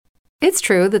It's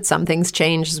true that some things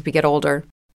change as we get older.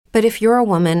 But if you're a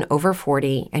woman over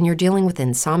 40 and you're dealing with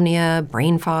insomnia,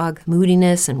 brain fog,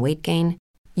 moodiness, and weight gain,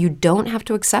 you don't have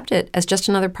to accept it as just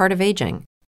another part of aging.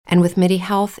 And with MIDI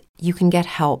Health, you can get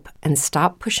help and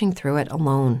stop pushing through it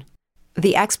alone.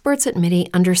 The experts at MIDI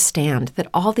understand that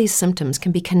all these symptoms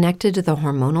can be connected to the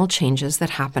hormonal changes that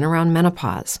happen around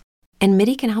menopause, and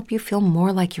MIDI can help you feel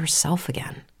more like yourself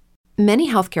again. Many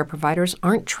healthcare providers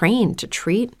aren't trained to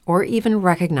treat or even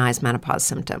recognize menopause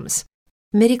symptoms.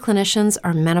 MIDI clinicians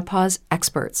are menopause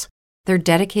experts. They're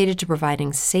dedicated to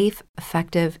providing safe,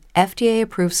 effective,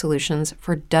 FDA-approved solutions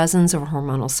for dozens of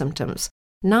hormonal symptoms,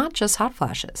 not just hot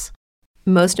flashes.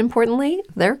 Most importantly,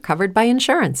 they're covered by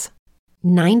insurance.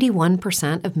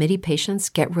 91% of MIDI patients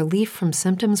get relief from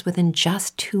symptoms within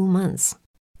just 2 months.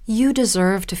 You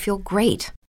deserve to feel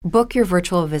great. Book your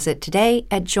virtual visit today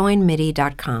at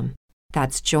joinmidi.com.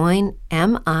 That's joinmidi.com.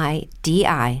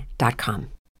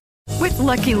 With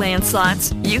Lucky Land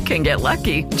Slots, you can get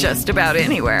lucky just about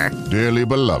anywhere. Dearly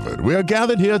beloved, we are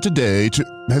gathered here today to...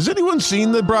 Has anyone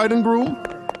seen the bride and groom?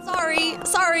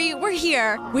 Sorry, we're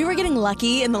here. We were getting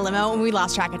lucky in the limo and we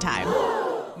lost track of time.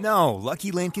 No,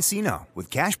 Lucky Land Casino, with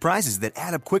cash prizes that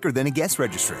add up quicker than a guest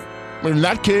registry. In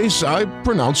that case, I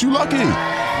pronounce you lucky.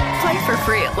 Play for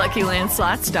free at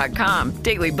LuckyLandSlots.com.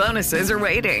 Daily bonuses are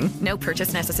waiting. No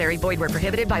purchase necessary. Void where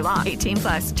prohibited by law.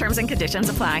 18+. Terms and conditions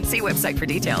apply. See website for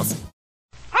details.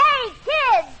 Hey,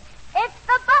 kids! It's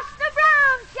the Buster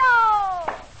Brown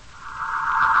Show!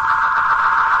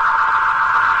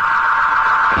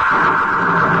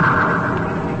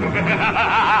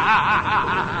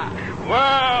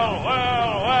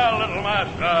 Well, little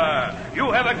master.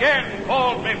 You have again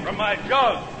called me from my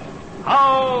jug.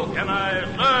 How can I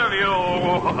serve you?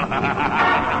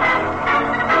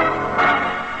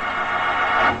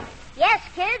 Yes,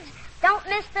 kids, don't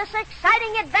miss this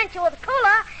exciting adventure with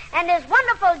Kula and his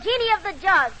wonderful genie of the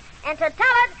jug. And to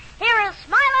tell it, here is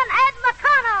Smiling Ed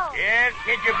McConnell. Yes,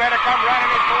 kid, you better come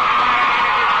running as soon as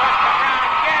this Buster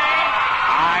Brown game.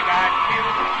 I got you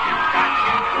got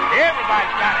you.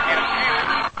 Everybody's got to get a few.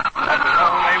 But there's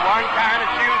only one kind of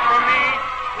shoe for me.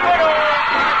 Good old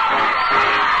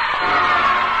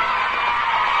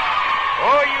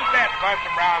Oh, you bet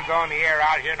Buster Brown's on the air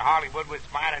out here in Hollywood with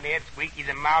Smiling Ed, Squeaky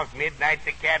the Mouse, Midnight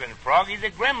the Cat, and Froggy the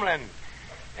Gremlin.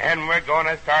 And we're going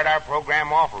to start our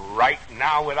program off right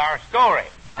now with our story.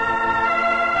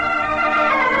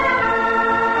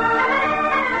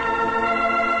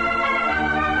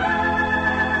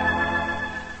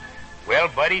 Well,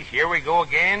 buddies, here we go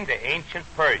again to ancient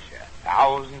Persia,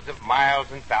 thousands of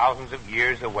miles and thousands of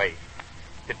years away,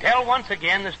 to tell once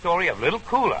again the story of little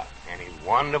Kula and his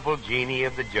wonderful genie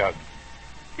of the jug.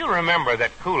 You'll remember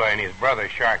that Kula and his brother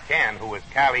Sharkan, who was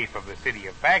caliph of the city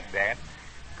of Baghdad,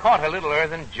 caught a little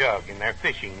earthen jug in their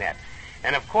fishing net.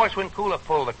 And of course, when Kula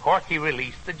pulled the cork, he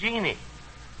released the genie,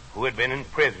 who had been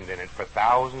imprisoned in it for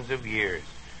thousands of years.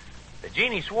 The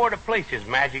genie swore to place his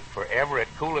magic forever at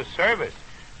Kula's service,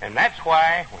 and that's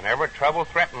why, whenever trouble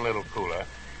threatened little Kula,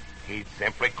 he'd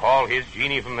simply call his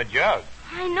genie from the jug.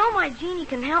 I know my genie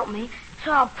can help me,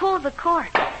 so I'll pull the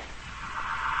cork.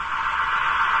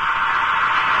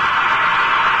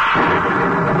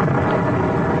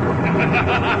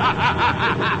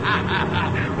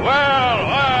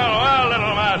 Well,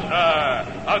 little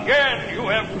master. Again, you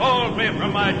have called me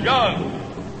from my jug.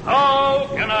 How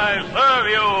can I serve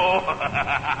you?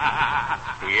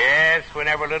 Yes,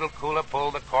 whenever little Kula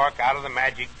pulled the cork out of the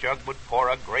magic jug would pour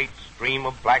a great stream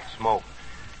of black smoke.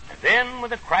 And then,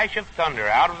 with a crash of thunder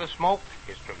out of the smoke,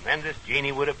 his tremendous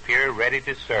genie would appear ready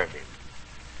to serve him.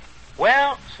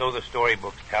 Well, so the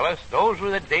storybooks tell us, those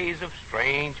were the days of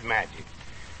strange magic.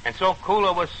 And so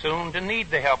Kula was soon to need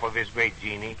the help of his great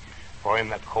genie, for in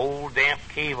the cold, damp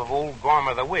cave of old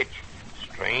Gorma the witch,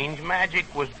 strange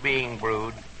magic was being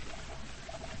brewed.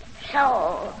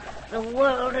 So, the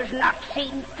world has not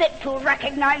seen fit to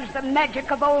recognize the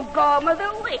magic of old Gorma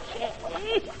the witch,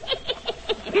 eh?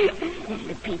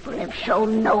 The people have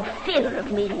shown no fear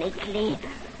of me lately.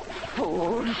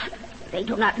 Fools. They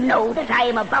do not know that I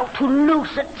am about to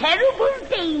loose a terrible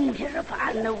danger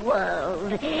upon the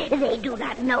world. They do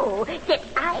not know that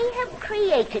I have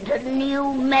created a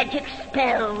new magic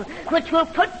spell which will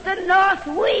put the north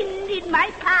wind in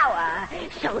my power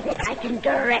so that I can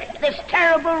direct this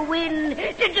terrible wind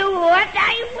to do what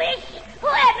I wish,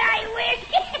 when I wish.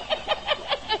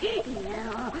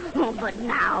 No, but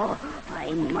now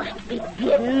I must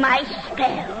begin my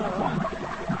spell.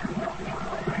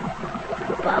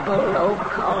 Bubble, O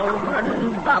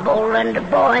cauldron, bubble and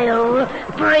boil.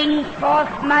 Bring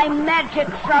forth my magic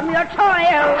from your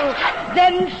toil.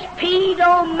 Then speed,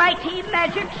 O mighty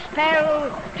magic spell,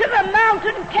 to the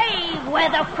mountain cave where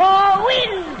the four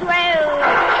winds dwell.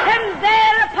 And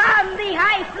there upon the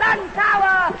high-flung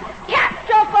tower,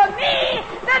 capture for me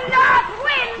the north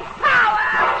wind's power.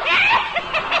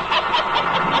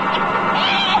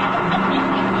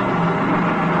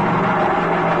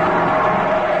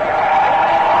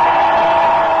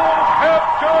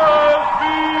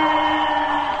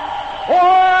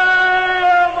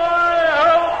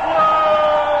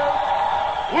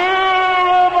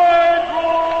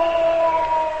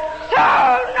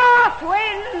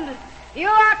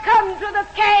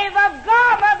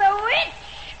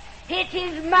 It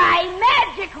is my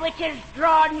magic which has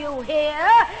drawn you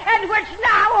here, and which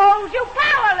now holds you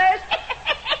powerless.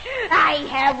 I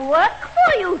have work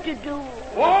for you to do.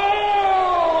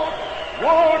 Whoa!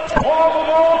 What for the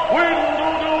north wind to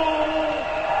do?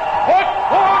 What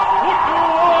work would you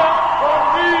want from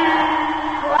me?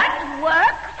 What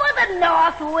work for the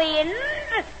north wind?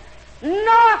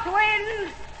 North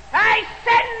wind, I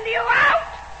send you out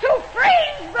to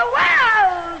freeze the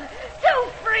world! To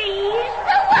freeze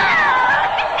the world!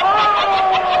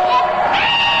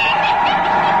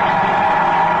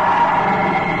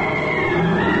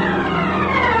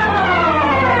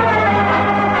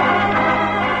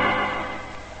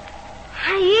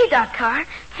 Hey, Dakar,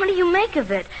 what do you make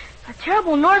of it? A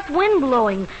terrible north wind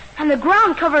blowing, and the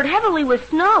ground covered heavily with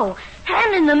snow,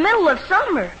 and in the middle of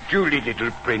summer. Truly, little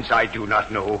prince, I do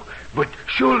not know. But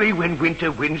surely when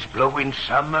winter winds blow in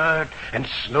summer, and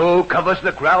snow covers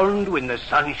the ground when the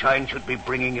sunshine should be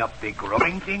bringing up the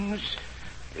growing things,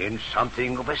 then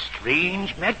something of a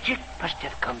strange magic must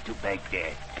have come to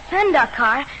Baghdad. Then,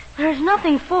 Dakar, there is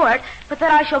nothing for it but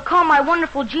that I shall call my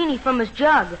wonderful genie from his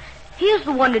jug. He is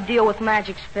the one to deal with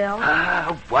magic spells.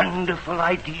 Ah, wonderful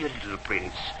idea, little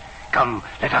prince. Come,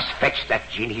 let us fetch that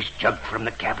genie's jug from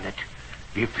the cabinet.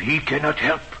 If he cannot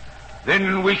help,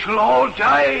 then we shall all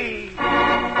die.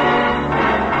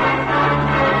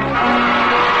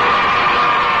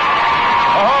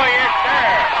 Oh, yes,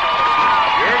 sir.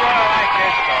 You're going to like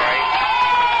this story.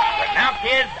 But now,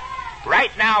 kids,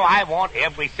 right now I want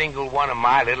every single one of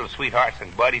my little sweethearts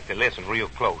and buddies to listen real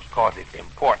close, because it's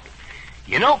important.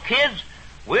 You know, kids,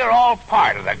 we're all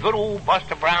part of the good old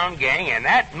Buster Brown gang, and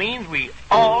that means we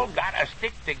all got to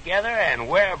stick together and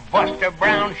wear Buster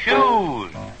Brown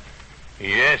shoes.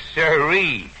 Yes,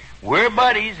 sirree. We're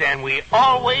buddies, and we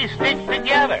always stick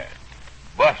together.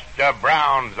 Buster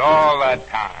Browns all the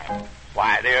time.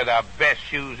 Why, they're the best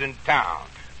shoes in town.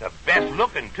 The best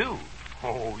looking, too.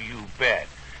 Oh, you bet.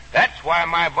 That's why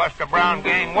my Buster Brown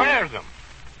gang wears them.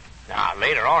 Now,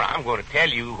 later on, I'm going to tell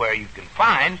you where you can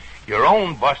find your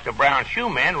own Buster Brown shoe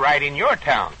man right in your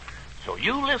town. So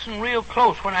you listen real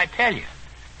close when I tell you.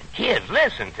 And kids,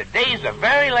 listen, today's the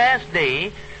very last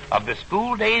day of the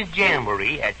school days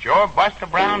jamboree at your Buster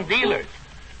Brown dealers.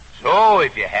 So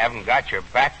if you haven't got your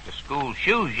back-to-school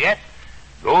shoes yet,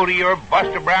 go to your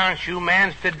Buster Brown shoe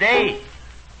man's today.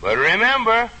 But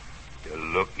remember to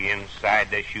look inside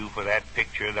the shoe for that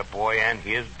picture of the boy and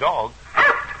his dog.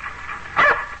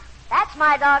 That's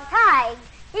my dog, Tige.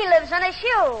 He lives in a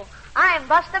shoe. I'm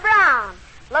Buster Brown.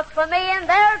 Look for me in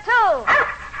there, too.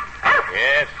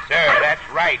 Yes, sir, that's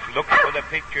right. Look for the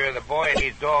picture of the boy and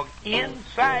his dog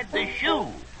inside the shoe.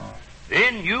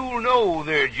 Then you'll know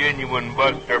they're genuine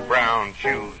Buster Brown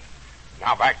shoes.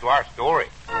 Now back to our story.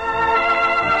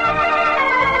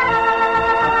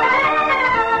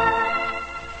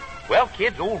 Well,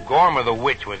 kids, old Gorma the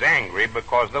witch was angry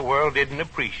because the world didn't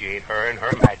appreciate her and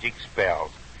her magic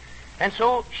spells. And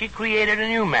so she created a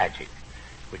new magic,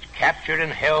 which captured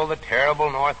and held the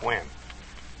terrible north wind.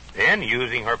 Then,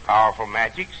 using her powerful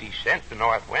magic, she sent the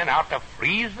north wind out to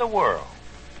freeze the world.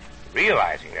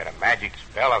 Realizing that a magic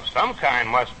spell of some kind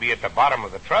must be at the bottom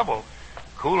of the trouble,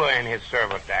 Kula and his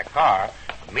servant Dakar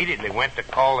immediately went to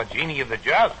call the genie of the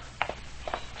jug.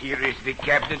 Here is the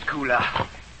cabinet, Kula.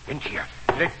 And here,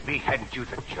 let me hand you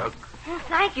the jug. Well,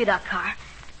 thank you, Dakar.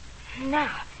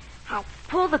 Now, I'll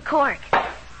pull the cork.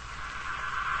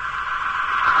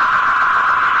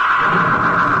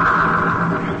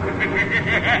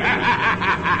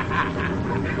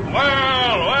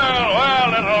 Well,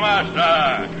 little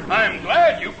master. I'm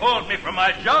glad you pulled me from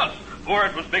my jug, for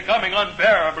it was becoming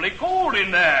unbearably cold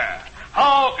in there.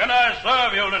 How can I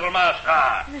serve you, little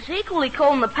master? It's equally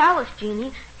cold in the palace,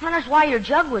 Genie. That is why your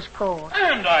jug was cold.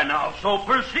 And I now so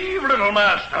perceive, little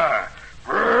master.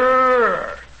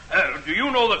 Brrr. Do you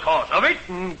know the cause of it?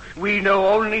 We know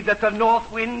only that the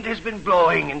north wind has been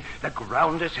blowing and the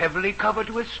ground is heavily covered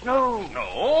with snow.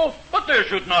 No, but there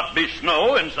should not be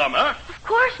snow in summer. Of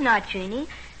course not, Genie.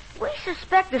 We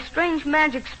suspect a strange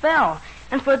magic spell,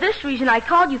 and for this reason I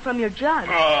called you from your jug.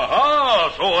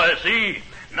 Aha, so I see.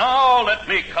 Now let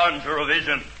me conjure a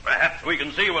vision. Perhaps we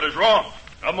can see what is wrong.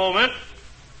 A moment.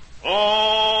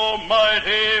 Oh,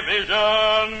 mighty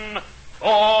vision,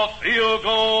 forth you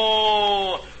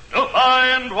go to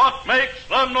find what makes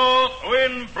the north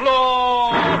wind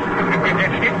blow.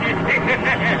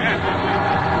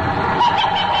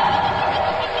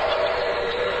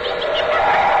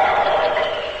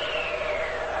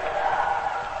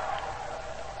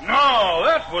 Now,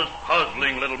 that was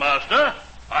puzzling, little master.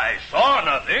 I saw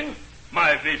nothing.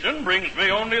 My vision brings me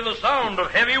only the sound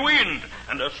of heavy wind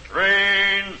and a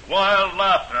strange, wild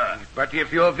laughter. But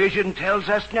if your vision tells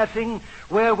us nothing,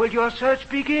 where will your search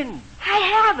begin? I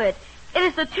have it. It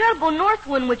is the terrible north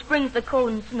wind which brings the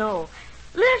cold and snow.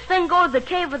 Let us then go to the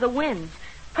cave of the winds.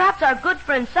 Perhaps our good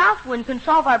friend Southwind can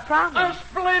solve our problem. A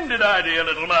splendid idea,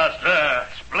 little master.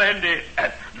 Splendid.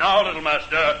 Now, little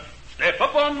master, step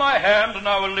up on my hand and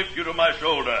I will lift you to my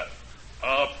shoulder.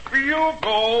 Up you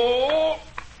go.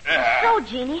 So,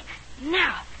 Genie,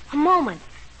 now, a moment.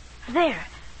 There.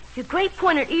 Your great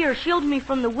pointed ear shields me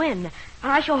from the wind,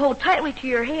 and I shall hold tightly to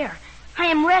your hair. I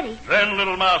am ready. Then,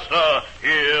 little master,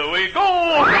 here we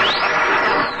go.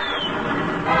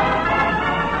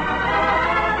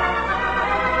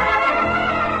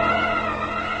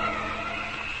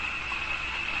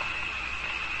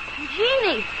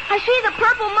 Genie, I see the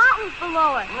purple mountains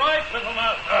below us. Right, little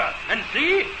master. And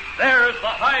see, there is the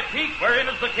high peak wherein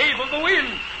is the cave of the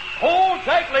winds. Hold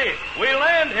tightly. We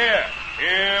land here.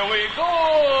 Here we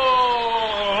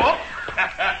go.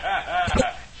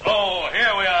 So,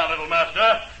 here we are, little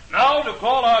master. Now to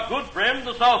call our good friend,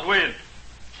 the South Wind.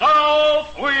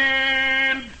 South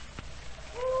Wind!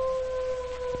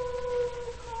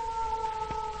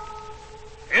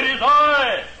 It is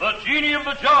I, the genie of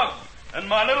the jug, and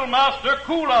my little master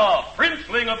Kula,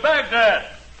 princeling of Baghdad.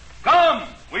 Come,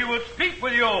 we would speak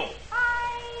with you.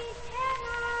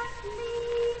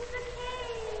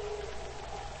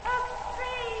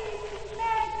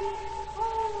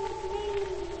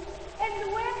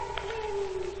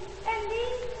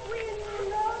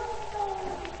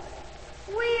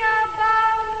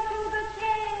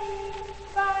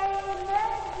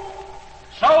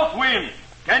 South Wind,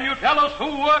 can you tell us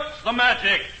who works the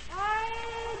magic? I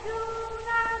do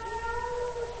not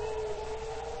know,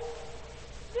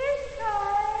 this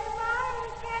time I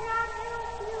cannot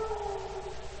help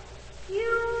you.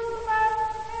 You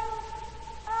must help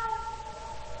us.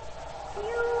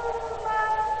 You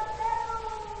must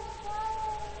help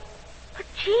us. But,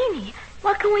 Genie,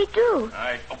 what can we do?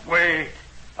 Wait.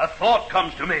 A thought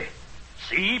comes to me.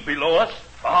 See below us,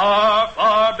 far,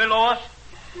 far below us.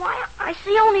 Why, I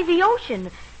see only the ocean,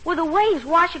 where the waves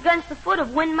wash against the foot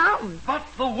of Wind Mountain. But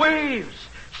the waves!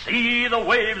 See the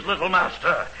waves, little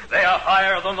master. They are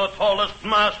higher than the tallest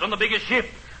mast on the biggest ship.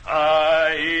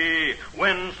 Aye,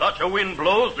 when such a wind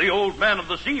blows, the old man of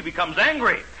the sea becomes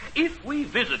angry. If we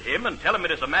visit him and tell him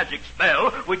it is a magic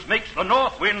spell which makes the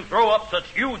north wind throw up such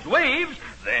huge waves,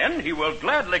 then he will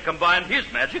gladly combine his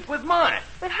magic with mine.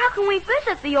 But how can we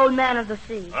visit the old man of the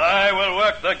sea? I will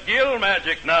work the gill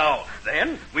magic now.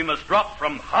 Then we must drop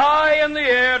from high in the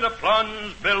air to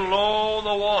plunge below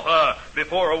the water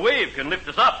before a wave can lift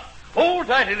us up. Hold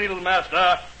tight, little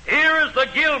master. Here is the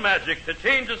gill magic to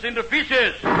change us into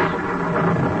fishes.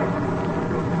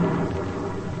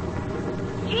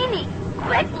 Genie,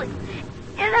 quickly!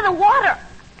 Into the water!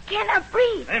 Cannot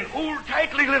breathe. Then hold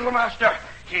tightly, little master.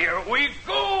 Here we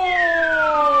go!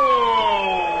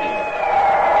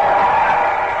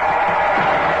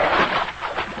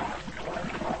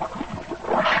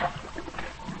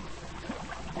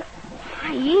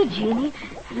 Aye, Genie.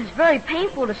 It is very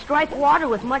painful to strike water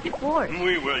with much force.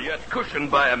 We were yet cushioned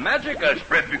by a magic I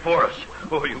spread before us.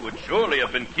 Oh, you would surely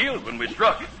have been killed when we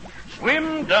struck.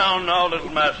 Swim down now, little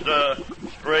master,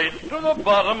 straight to the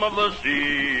bottom of the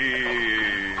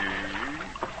sea.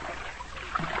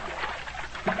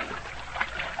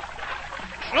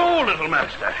 Slow, little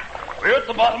master. We're at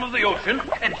the bottom of the ocean,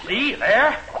 and see,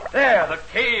 there, the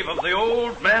cave of the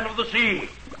old man of the sea.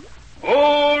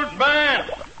 Old man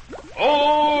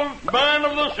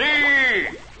of the sea.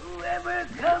 Whoever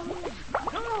comes,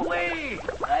 come away.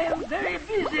 I am very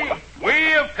busy. We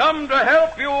have come to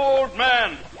help you, old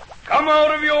man. Come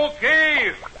out of your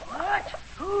cave. What?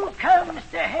 Who comes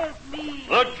to help me?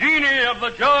 The genie of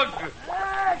the jug.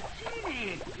 Ah,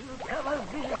 genie. You come a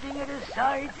visiting at a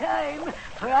sorry time,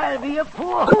 for I'll be a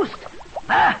poor host.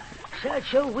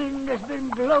 Such a wind has been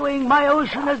blowing, my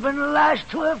ocean has been lashed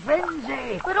to a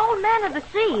frenzy. But, old man of the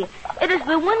sea, it is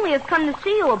the wind we have come to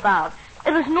see you about.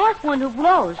 It is north wind who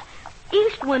blows.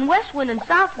 East wind, west wind, and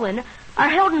south wind are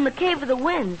held in the cave of the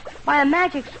winds by a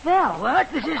magic spell.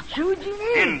 What? This is true,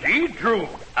 Genie? Indeed true.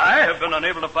 I have been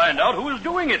unable to find out who is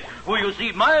doing it. For you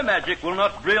see, my magic will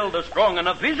not build a strong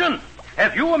enough vision.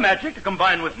 Have you a magic to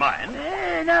combine with mine?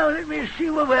 Now, let me see.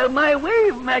 Well, my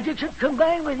wave magic should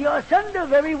combine with your thunder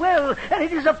very well, and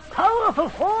it is a powerful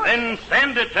force. Then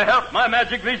send it to help my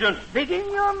magic vision. Begin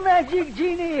your magic,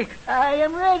 Genie. I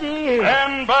am ready.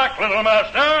 Stand back, little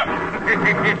master.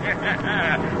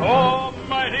 Oh,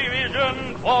 mighty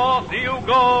vision, forth you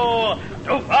go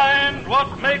to find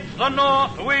what makes the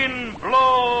north wind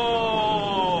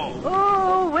blow.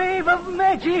 Oh, wave of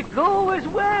magic, go as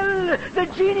well. The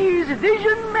Genie's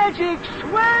vision magic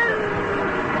swell.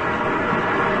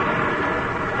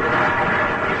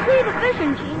 See the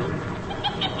vision, Genie.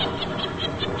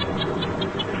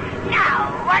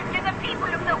 Now, what do the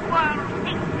people of the world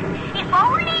think? If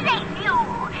only they knew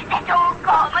that old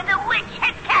Gorma the witch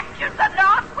had captured the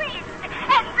north wind,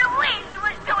 and the wind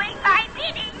was doing my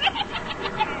bidding.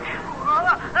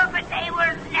 But they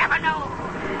will never know.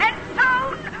 And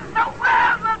soon the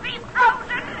world will be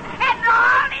frozen, and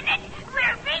all in it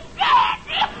will be dead.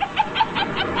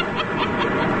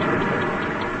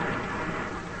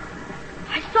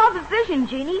 I saw the vision,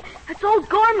 Genie. It's old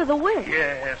Gorma the witch.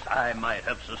 Yes, I might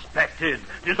have suspected.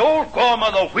 It's old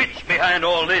Gorma the witch behind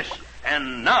all this.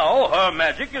 And now her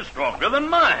magic is stronger than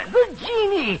mine. But,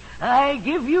 Genie, I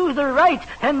give you the right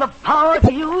and the power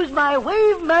to use my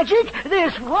wave magic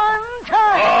this one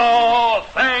time. Oh,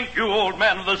 thank you, old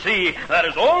man of the sea. That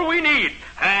is all we need.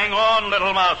 Hang on,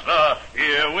 little master.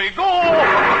 Here we go.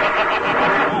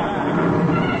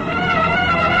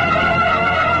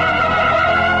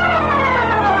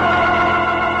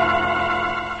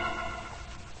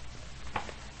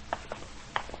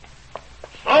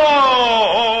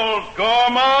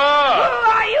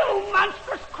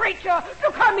 Creature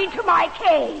to come into my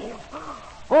cave.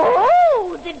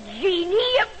 Oh, the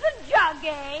genie of the jug,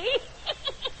 eh?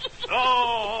 So,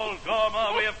 old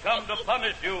Gorma, we have come to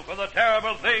punish you for the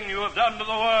terrible thing you have done to the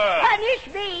world. Punish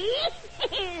me?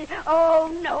 Oh,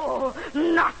 no,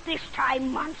 not this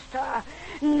time, monster.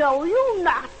 Know you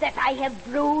not that I have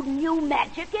brewed new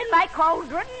magic in my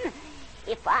cauldron?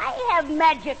 If I have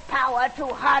magic power to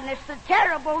harness the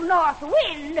terrible north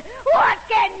wind, what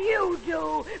can you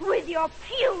do with your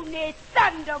puny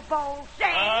thunderbolts, eh?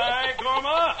 Aye,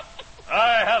 Gorma.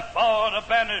 I have power to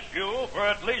banish you for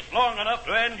at least long enough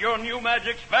to end your new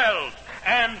magic spells.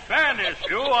 And banish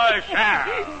you I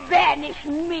shall. Banish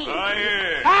me?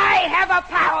 Aye. I have a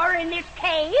power in this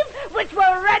cave which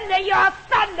will render your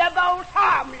thunderbolts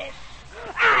harmless.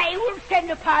 I will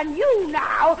send upon you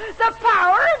now the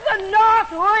power of the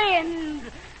north wind.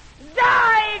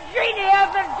 Die, genie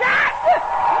of the jug!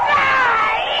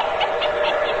 Die!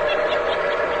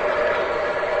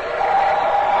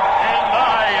 And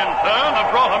I, in turn, have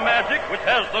brought a magic which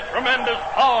has the tremendous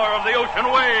power of the ocean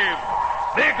wave.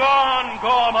 Begone,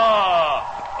 Gorma!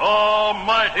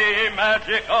 Almighty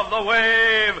magic of the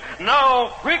wave, now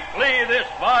quickly this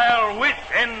vile witch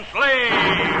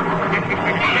enslave!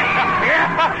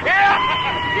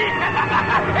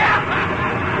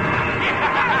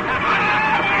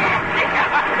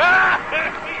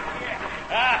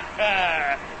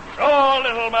 So,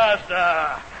 little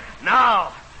master,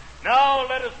 now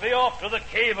let us be off to the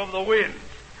cave of the wind.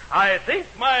 I think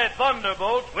my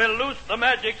thunderbolts will loose the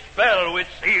magic spell which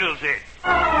seals it.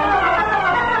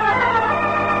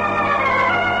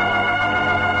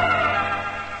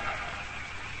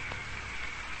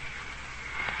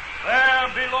 There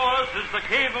below us is the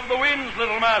cave of the winds,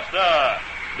 little master.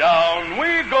 Down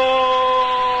we go.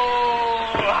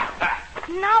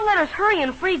 Now let us hurry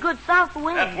and free good south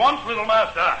wind. At once, little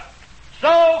master.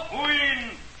 South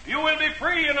wind, you will be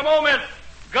free in a moment.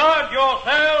 Guard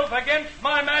yourself against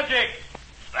my magic.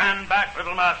 Stand back,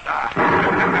 little master.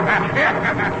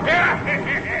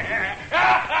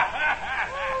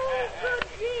 Oh, good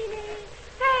genie,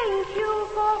 thank you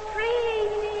for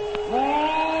freeing me.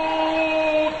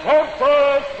 Oh,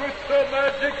 compass with the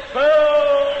magic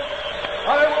spell.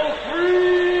 I will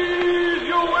freeze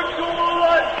you into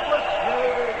lifelessness.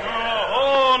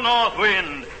 Oh, North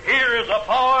Wind, here is a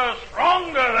power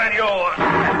stronger than yours.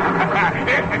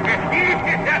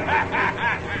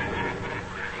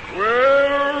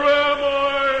 Where am I?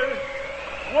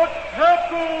 What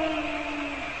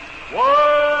happened?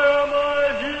 Why am I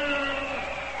here?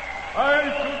 I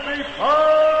should be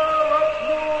far up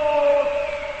north,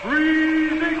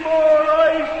 freezing more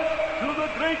ice to the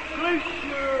great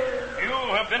glacier. You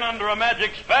been under a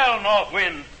magic spell, North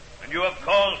Wind, and you have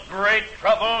caused great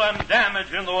trouble and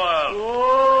damage in the world.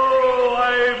 Oh,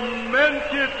 I meant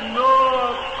it,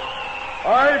 North.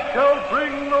 I shall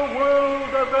bring the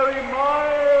world a very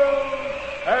mild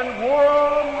and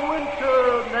warm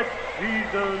winter next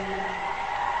season.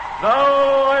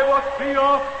 Now I must be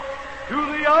off to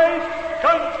the ice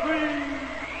country.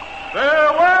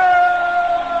 Farewell!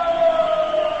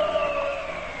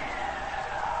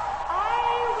 I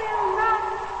will not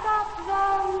stop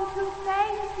long to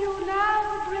thank you now,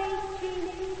 great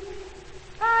genie.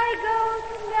 I go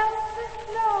to melt the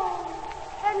snow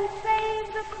and save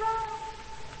the crops.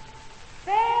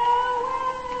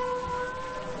 Farewell!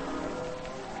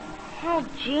 Oh,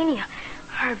 Genie,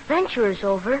 our adventure is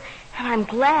over, and I'm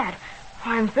glad.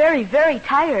 I'm very, very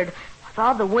tired with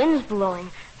all the winds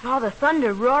blowing and all the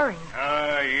thunder roaring.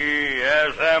 Aye,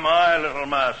 as am I, little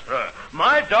master.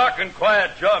 My dark and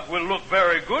quiet jug will look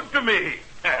very good to me.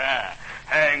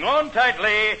 Hang on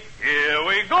tightly. Here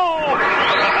we go.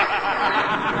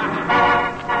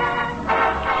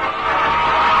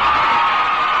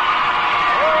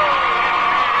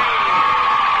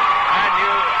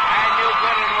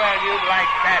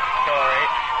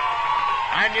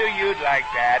 I knew you'd like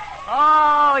that.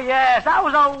 Oh, yes. That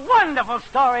was a wonderful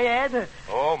story, Ed.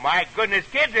 Oh, my goodness,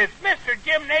 kids, it's Mr.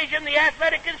 Gymnasium, the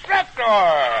athletic instructor.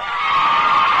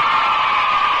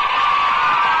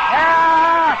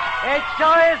 Yeah, it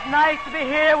sure is nice to be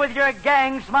here with your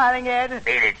gang, Smiling Ed.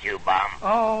 Beat it, you bum.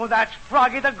 Oh, that's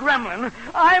Froggy the Gremlin.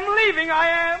 I'm leaving, I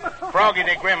am. Froggy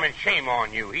the Gremlin, shame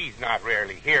on you. He's not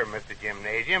rarely here, Mr.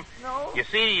 Gymnasium. No? You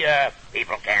see,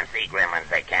 people can't see gremlins.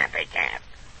 They can't.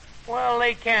 Well,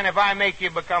 they can if I make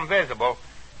you become visible.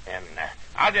 And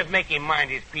I'll just make him mind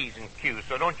his P's and Q's,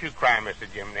 so don't you cry, Mr.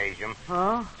 Gymnasium.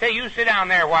 Huh? Say, you sit down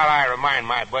there while I remind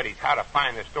my buddies how to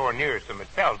find the store nearest them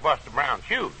that sells Buster Brown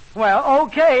shoes. Well,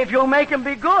 okay, if you'll make them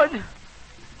be good.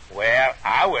 Well,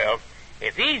 I will.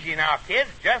 It's easy now, kids.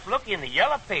 Just look in the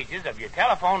yellow pages of your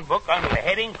telephone book under the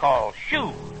heading called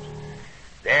Shoes.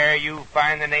 There you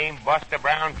find the name Buster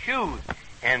Brown Shoes.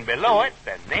 And below it,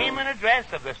 the name and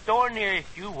address of the store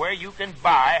nearest you where you can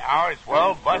buy our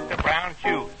swell Buster Brown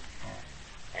shoes.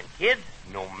 And kids,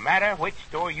 no matter which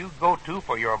store you go to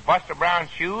for your Buster Brown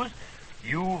shoes,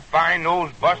 you find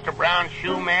those Buster Brown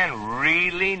shoe men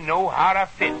really know how to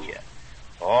fit you.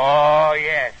 Oh,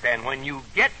 yes, and when you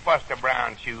get Buster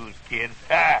Brown shoes, kids,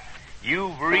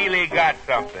 you've really got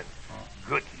something.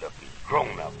 Good-looking,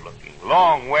 grown-up-looking,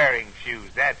 long-wearing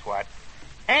shoes, that's what.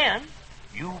 And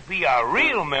you'll be a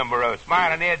real member of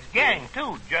Smiling Ed's gang,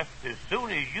 too, just as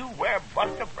soon as you wear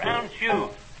Buster Brown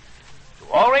shoes. So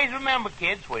always remember,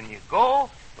 kids, when you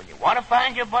want to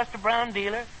find your Buster Brown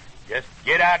dealer, just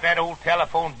get out that old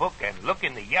telephone book and look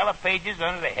in the yellow pages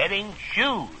under the heading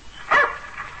Shoes.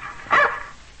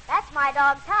 That's my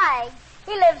dog, Tige.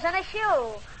 He lives in a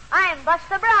shoe. I'm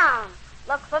Buster Brown.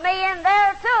 Look for me in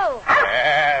there, too.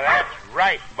 That's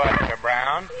right, Buster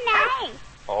Brown. Nice.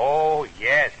 Oh,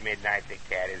 yes, Midnight the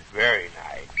cat is very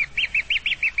nice.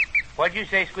 What'd you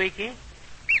say, Squeaky?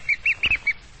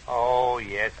 Oh,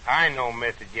 yes, I know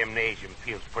Mr. Gymnasium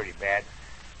feels pretty bad.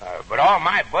 But all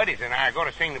my buddies and I are going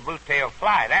to sing the Blue-Tailed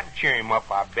Fly. That'll cheer him up,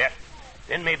 I bet.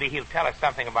 Then maybe he'll tell us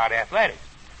something about athletics.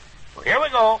 Well, here we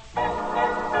go.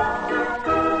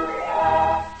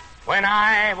 When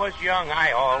I was young,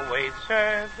 I always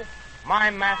served my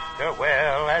master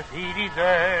well as he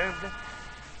deserved.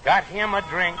 Got him a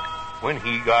drink when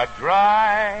he got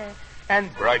dry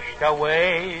and brushed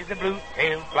away the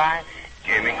blue-tailed fly.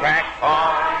 Jimmy crack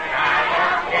corn and I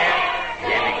don't care.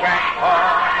 Jimmy crack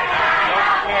corn and I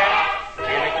don't care.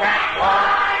 Jimmy crack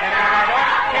corn and I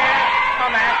don't care. My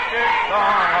master's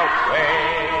gone away.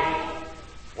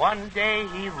 One day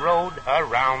he rode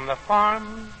around the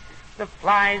farm. The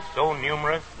flies so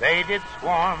numerous they did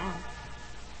swarm.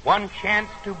 One chance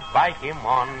to bite him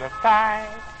on the thigh.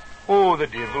 Oh, the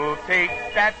devil take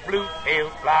that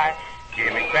blue-tailed fly.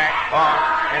 Jimmy crack corn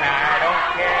and I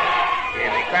don't care.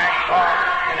 Jimmy crack corn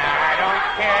and I don't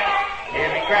care.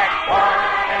 Jimmy crack corn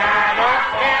and I don't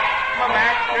care. My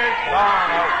master's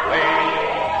gone away.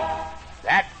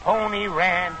 That pony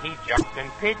ran, he jumped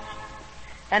and pitched,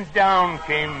 and down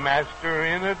came master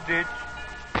in a ditch.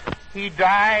 He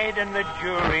died and the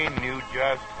jury knew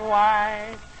just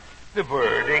why. The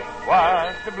verdict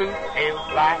was the blue-tailed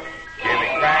fly.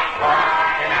 Jimmy crack corn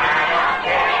and I don't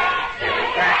care. Jimmy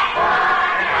crack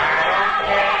corn and I don't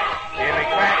care. Jimmy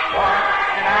crack corn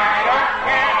and I don't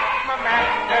care. My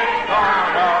master's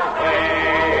gone away.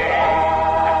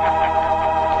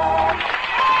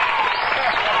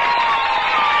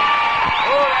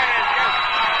 Oh,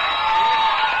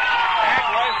 that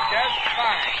was just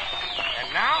fine. And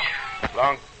now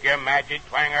magic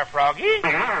twanger, Froggy.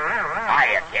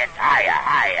 Hiya, kids,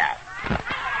 hiya.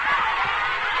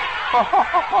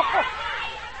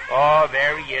 Oh,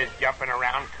 there he is, jumping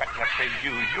around, cutting up as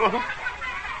usual.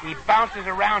 He bounces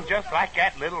around just like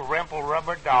that little rumple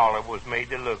rubber doll that was made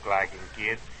to look like him,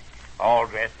 kids. All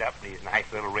dressed up in his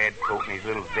nice little red coat and his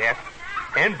little vest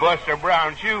and Buster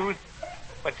Brown shoes.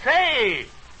 But say,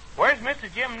 where's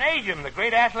Mr. Gymnasium, the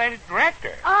great athletic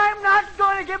director? I'm not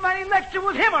going to give any lecture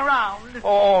with him around.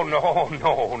 Oh,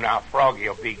 no. Now, Froggy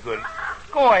will be good.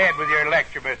 Go ahead with your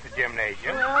lecture, Mr.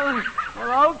 Gymnasium.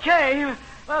 Well, okay.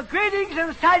 Well, greetings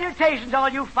and salutations, all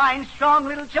you fine, strong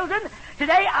little children.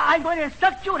 Today, I'm going to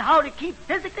instruct you on how to keep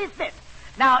physically fit.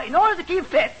 Now, in order to keep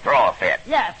fit... Throw a fit.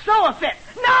 Yeah, throw a fit.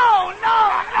 No!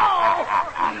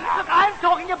 Look, I'm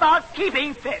talking about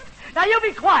keeping fit. Now, you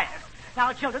be quiet.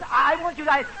 Now, children, I want you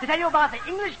to tell you about the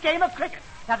English game of cricket.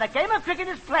 Now, the game of cricket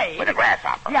is played... With a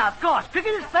grasshopper. Yeah, of course.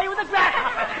 Cricket is played with a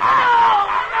grasshopper. No!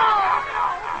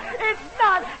 It's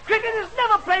not. Cricket is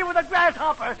never played with a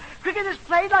grasshopper. Cricket is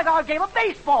played like our game of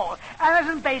baseball. And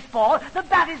as in baseball, the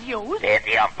bat is used... To hit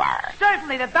the umpire.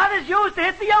 Certainly, the bat is used to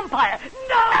hit the umpire.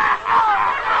 No!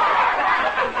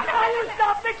 Now, you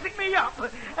stop mixing me up.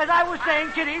 As I was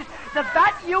saying, kiddies, the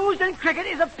bat used in cricket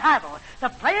is a paddle. The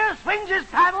player swings his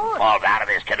paddle... Falls out of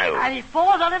his canoe. And he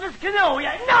falls out of his canoe.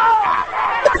 No!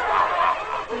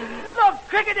 Look,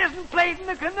 cricket isn't played in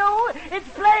the canoe. It's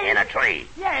played... In a tree.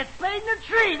 Yeah, it's played in a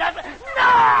tree. No!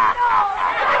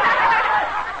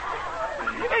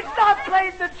 It's not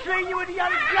played in the tree, you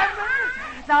idiotic gentlemen.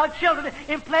 Now, children,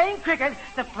 in playing cricket,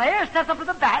 the player steps up to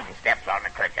the bat. He steps on the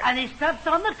cricket. And he steps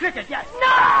on the cricket, yeah.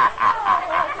 No!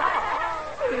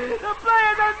 The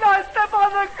player does not step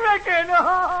on the cricket.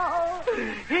 No.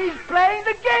 He's playing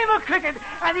the game of cricket,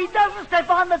 and he doesn't step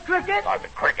on the cricket. Or the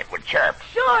cricket would chirp.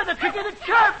 Sure, the cricket would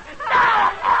chirp. No!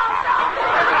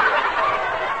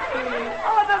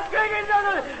 Oh, the cricket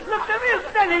doesn't. Look, there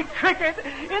isn't any cricket.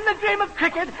 In the game of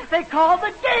cricket, they call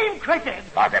the game cricket.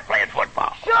 Oh, they're playing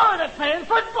football. Sure, they're playing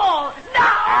football. No!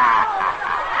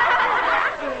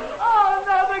 Oh,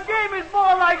 no, the game is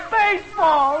more like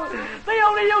baseball. They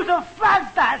only use a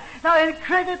flat bat. Now, in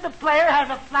cricket, the player has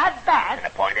a flat bat. And a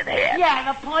pointed head. Yeah, and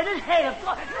a pointed head.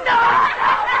 No!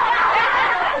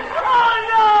 Oh,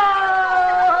 no!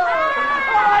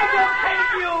 Oh, I just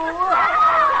hate you.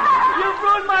 You've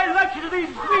ruined my lecture to these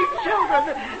sweet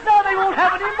children. Now they won't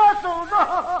have any muscles.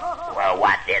 Well,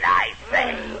 what did I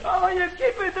say? Oh, you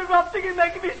keep interrupting and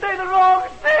making me say the wrong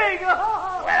thing.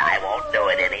 Well, I won't do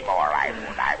it anymore. I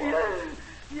won't.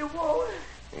 You won't?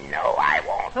 No, I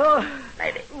won't.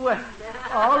 Maybe. Well,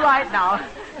 all right now.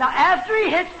 Now, after he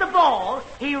hits the ball,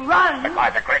 he runs.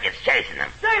 Because the cricket's chasing him.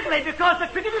 Certainly, because the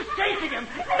cricket is chasing him.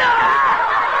 No!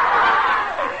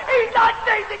 He's not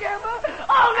chasing him.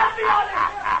 Oh, let me on it.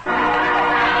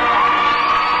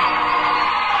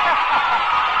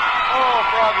 Oh,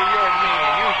 Froggy, you're mean.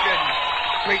 You shouldn't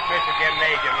treat Mr.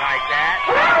 Gymnasium like that.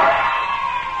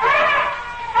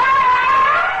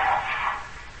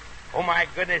 Oh, my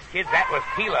goodness, kids, that was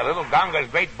Tila, little Gonga's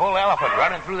great bull elephant,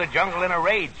 running through the jungle in a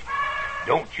rage.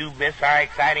 Don't you miss our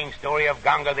exciting story of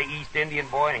Gonga, the East Indian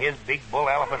boy, and his big bull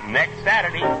elephant next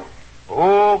Saturday.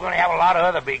 Oh, going to have a lot of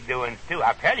other big doings, too.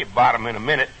 I'll tell you about them in a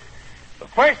minute. But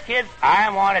first, kids, I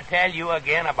want to tell you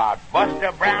again about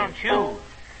Buster Brown shoes.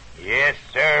 Yes,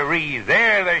 sirree,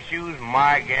 they're the shoes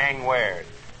my gang wears.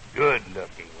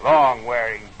 Good-looking,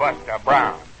 long-wearing Buster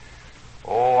Brown.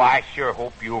 Oh, I sure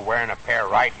hope you're wearing a pair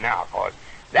right now, 'cause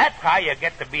that's how you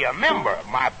get to be a member of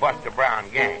my Buster Brown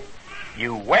gang.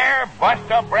 You wear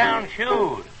Buster Brown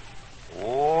shoes.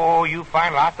 Oh, you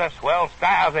find lots of swell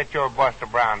styles at your Buster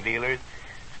Brown dealers.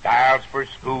 Styles for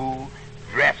school,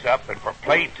 dress up, and for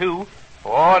play, too.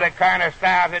 Oh, the kind of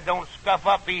styles that don't scuff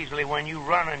up easily when you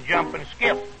run and jump and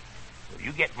skip. So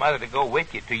you get Mother to go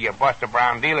with you to your Buster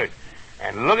Brown dealers.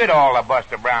 And look at all the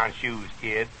Buster Brown shoes,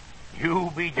 kids.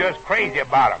 You'll be just crazy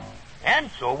about them.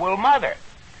 And so will Mother.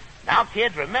 Now,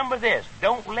 kids, remember this.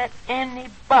 Don't let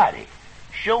anybody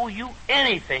show you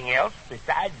anything else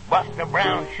besides Buster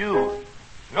Brown shoes.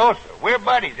 No, sir. We're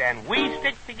buddies, and we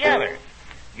stick together.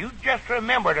 You just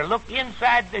remember to look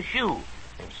inside the shoe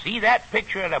and see that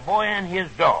picture of the boy and his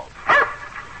dog.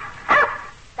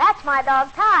 That's my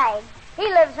dog, Tige. He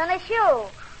lives in a shoe.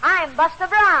 I'm Buster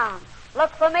Brown.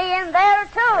 Look for me in there,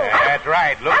 too. That's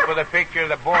right. Look for the picture of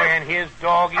the boy and his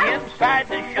dog inside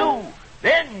the shoe.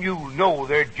 Then you know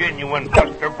they're genuine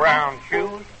Buster Brown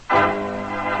shoes.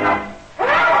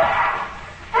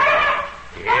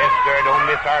 Yes, sir, don't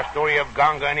miss our story of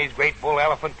Gonga and his great bull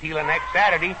elephant Tila next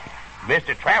Saturday.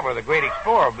 Mr. Traveler, the great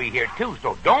explorer, will be here, too,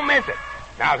 so don't miss it.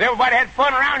 Now, has everybody had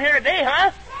fun around here today,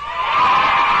 huh?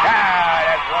 Ah,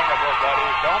 that's wonderful, buddy.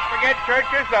 Don't forget church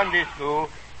or Sunday school,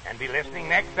 and be listening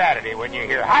next Saturday when you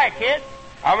hear, "Hi, kids,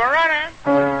 I'm a running."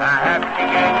 I have to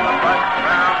get the bus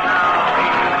round now.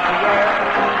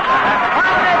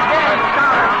 Violet Game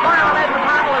stars. Violet the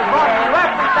Bible is brought to you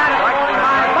every Saturday morning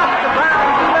by Buster Brown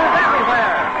dealers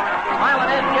everywhere.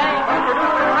 Violet Game was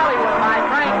produced in Hollywood by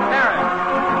Frank Barrett.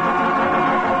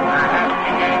 I have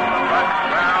to get the bus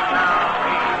round now.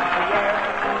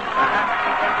 I have to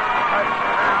get the bus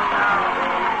round now.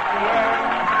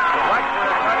 What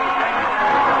will funny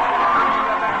things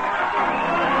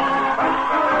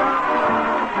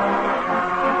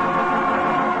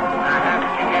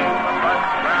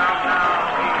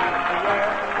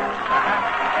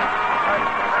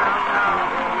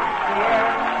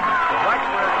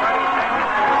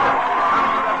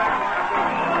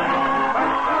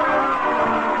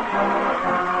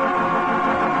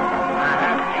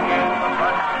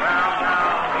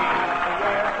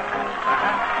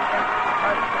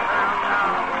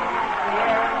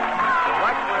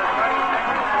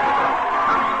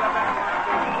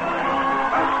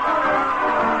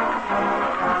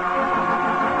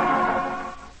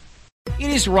It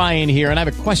is Ryan here, and I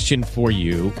have a question for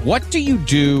you. What do you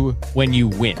do when you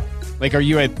win? Like, are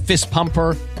you a fist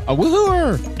pumper, a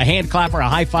woo-hooer, a hand clapper, a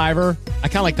high fiver? I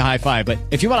kind of like the high five, but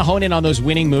if you want to hone in on those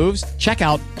winning moves, check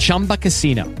out Chumba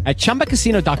Casino. At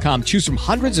ChumbaCasino.com, choose from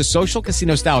hundreds of social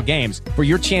casino-style games for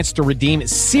your chance to redeem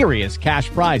serious cash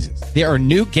prizes. There are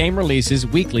new game releases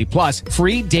weekly, plus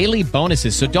free daily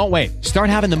bonuses. So don't wait. Start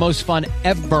having the most fun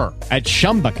ever at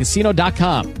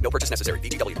ChumbaCasino.com. No purchase necessary.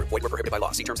 VGW Group. Void where prohibited by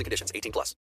law. See terms and conditions. 18+.